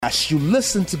As you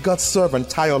listen to God's servant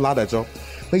Tayo Ladajo,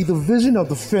 may the vision of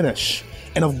the finish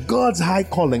and of God's high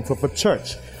calling for the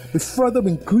church be further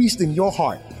increased in your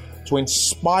heart to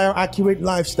inspire accurate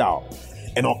lifestyle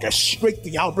and orchestrate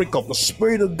the outbreak of the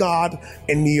Spirit of God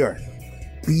in the earth.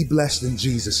 Be blessed in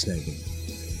Jesus' name.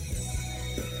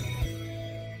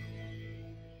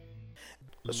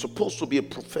 We're supposed to be a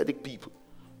prophetic people.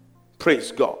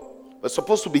 Praise God. We're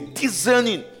supposed to be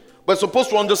discerning. We're supposed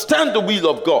to understand the will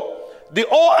of God. The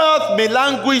whole earth may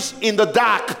languish in the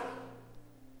dark.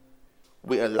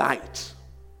 We are light.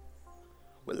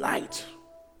 We're light.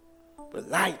 We're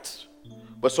light.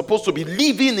 We're supposed to be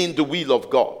living in the will of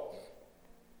God.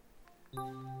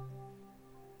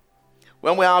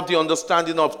 When we have the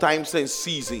understanding of times and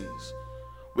seasons,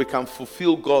 we can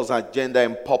fulfill God's agenda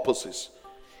and purposes.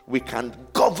 We can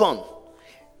govern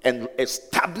and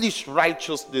establish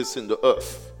righteousness in the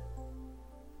earth.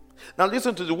 Now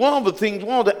listen to this. One of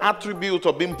the attributes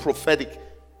of being prophetic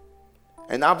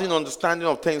and having understanding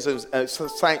of times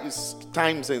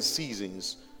and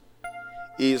seasons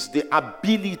is the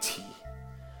ability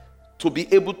to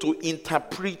be able to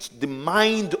interpret the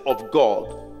mind of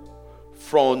God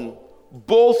from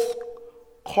both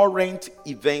current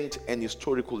event and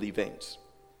historical events.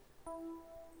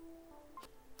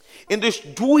 In the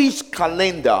Jewish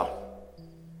calendar,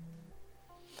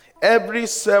 every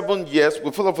 7 years,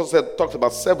 we first of all talked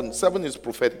about 7. 7 is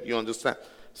prophetic, you understand?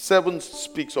 7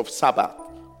 speaks of Sabbath.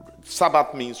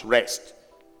 Sabbath means rest.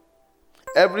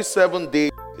 Every 7 days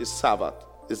is Sabbath.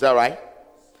 Is that right?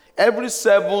 Every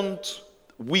 7th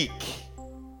week,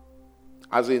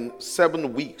 as in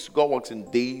 7 weeks, God works in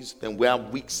days, then we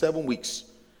have weeks, 7 weeks.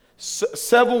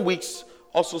 7 weeks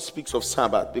also speaks of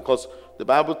Sabbath, because the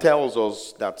Bible tells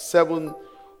us that 7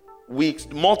 weeks,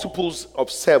 multiples of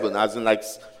 7, as in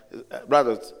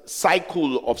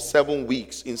cycle of 7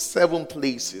 weeks in 7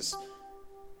 places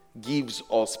gives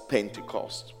us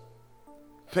Pentecost.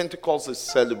 Pentecost is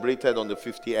celebrated on the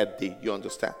 50th day, you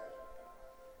understand?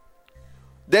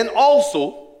 Then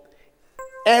also,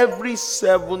 every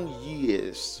 7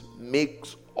 years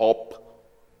makes up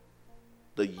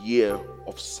the year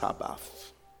of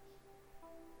Sabbath.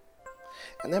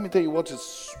 And let me tell you what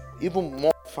is even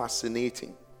more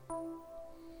fascinating.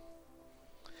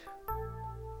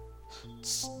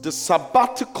 The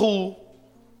sabbatical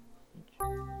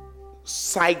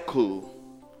cycle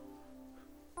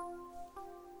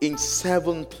in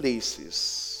 7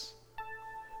 places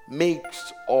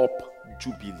makes up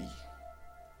Jubilee.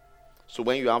 So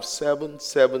when you have 7,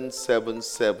 7, 7,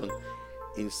 7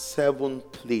 in 7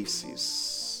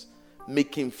 places,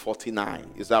 making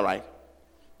 49, is that right?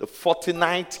 The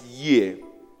 49th year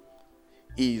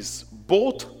is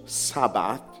both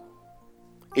Sabbath.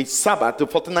 It's Sabbath. The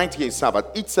 49th year is Sabbath.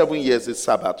 Each 7 years is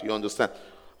Sabbath. You understand?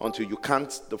 Until you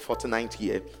count the 49th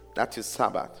year, that is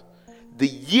Sabbath. The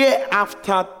year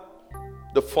after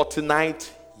the 49th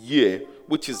year,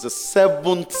 which is the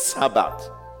 7th Sabbath,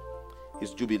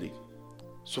 is Jubilee.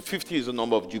 So 50 is the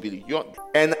number of Jubilee.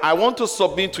 And I want to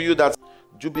submit to you that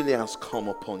Jubilee has come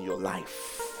upon your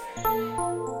life.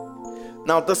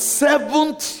 Now, the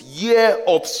 7th year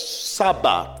of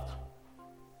Sabbath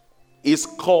is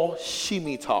called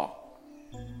Shemitah.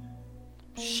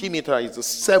 Shemitah is the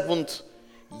 7th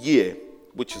year,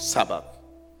 which is Sabbath.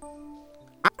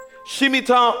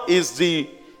 Shemitah is the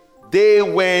day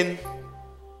when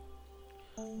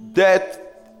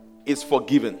debt is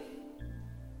forgiven.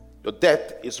 Your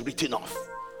debt is written off.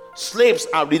 Slaves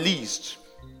are released.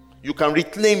 You can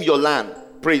reclaim your land.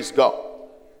 Praise God.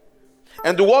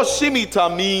 And the word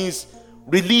Shemitah means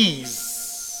release.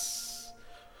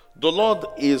 The Lord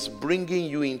is bringing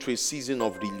you into a season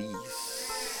of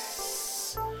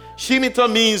release.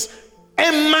 Shemitah means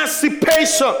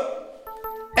emancipation.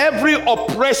 Every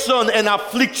oppression and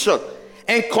affliction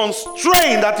and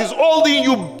constraint that is holding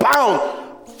you bound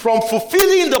from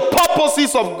fulfilling the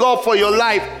purposes of God for your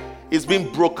life is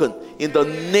being broken in the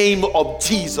name of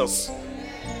Jesus.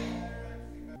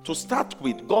 To start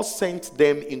with, God sent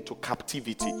them into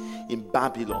captivity in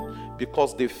Babylon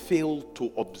because they failed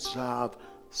to observe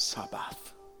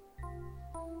Sabbath.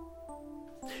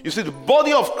 You see, the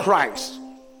body of Christ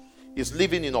is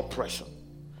living in oppression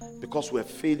because we're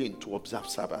failing to observe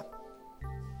Sabbath.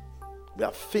 We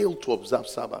have failed to observe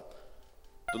Sabbath.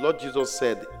 The Lord Jesus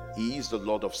said He is the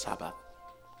Lord of Sabbath.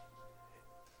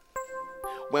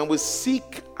 When we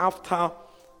seek after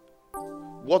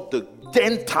what the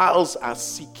Gentiles are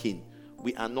seeking,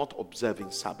 we are not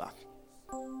observing Sabbath.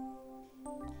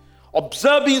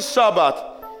 Observing Sabbath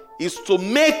is to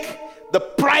make the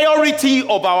priority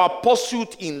of our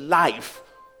pursuit in life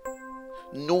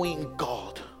knowing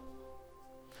God,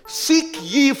 Seek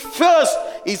ye first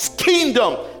his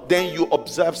kingdom, then you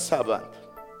observe Sabbath.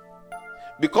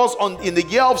 Because in the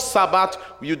year of Sabbath,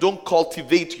 you don't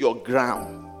cultivate your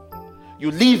ground. You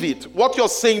leave it. What you're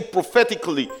saying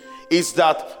prophetically is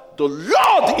that the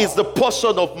Lord is the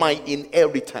portion of my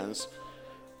inheritance.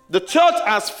 The church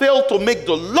has failed to make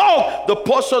the Lord the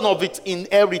portion of its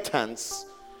inheritance.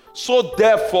 So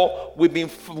therefore, we've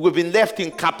been left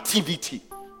in captivity.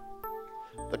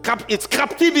 It's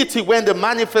captivity when the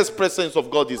manifest presence of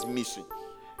God is missing.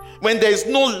 When there is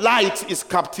no light, it's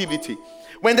captivity.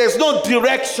 When there's no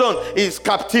direction, it's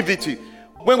captivity.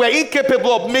 When we're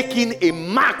incapable of making a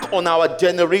mark on our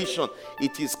generation,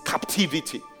 it is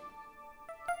captivity.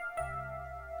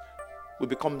 We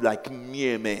become like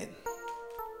mere men.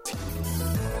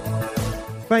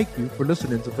 Thank you for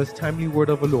listening to this timely word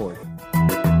of the Lord.